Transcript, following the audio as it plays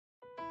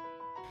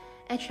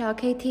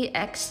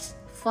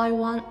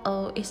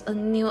HLK-TX510 is a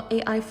new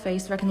AI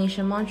face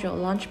recognition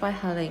module launched by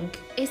HLK.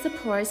 It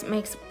supports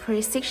mixed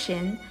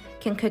precision,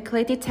 can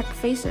quickly detect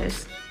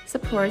faces,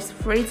 supports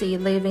 3D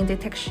living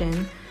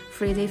detection,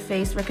 3D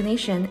face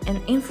recognition,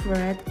 and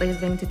infrared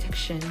living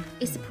detection.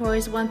 It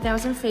supports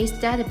 1000 face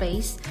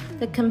database.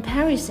 The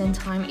comparison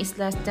time is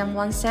less than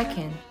 1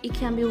 second. It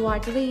can be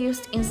widely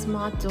used in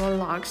smart door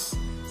locks,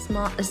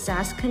 smart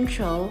access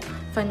control,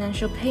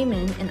 financial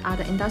payment, and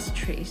other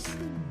industries.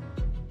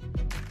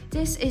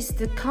 This is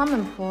the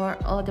common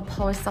port or the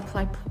power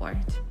supply port.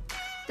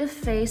 The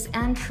face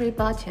entry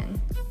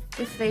button,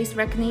 the face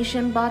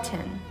recognition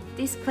button,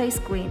 display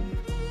screen,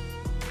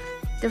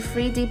 the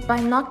 3D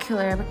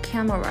binocular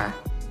camera.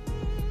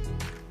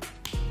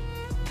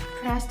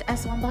 Press the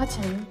S1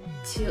 button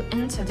to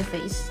enter the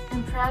face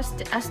and press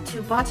the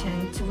S2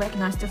 button to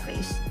recognize the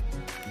face.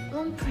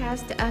 Don't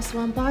press the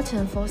S1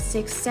 button for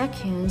 6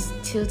 seconds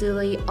to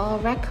delete all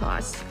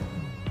records.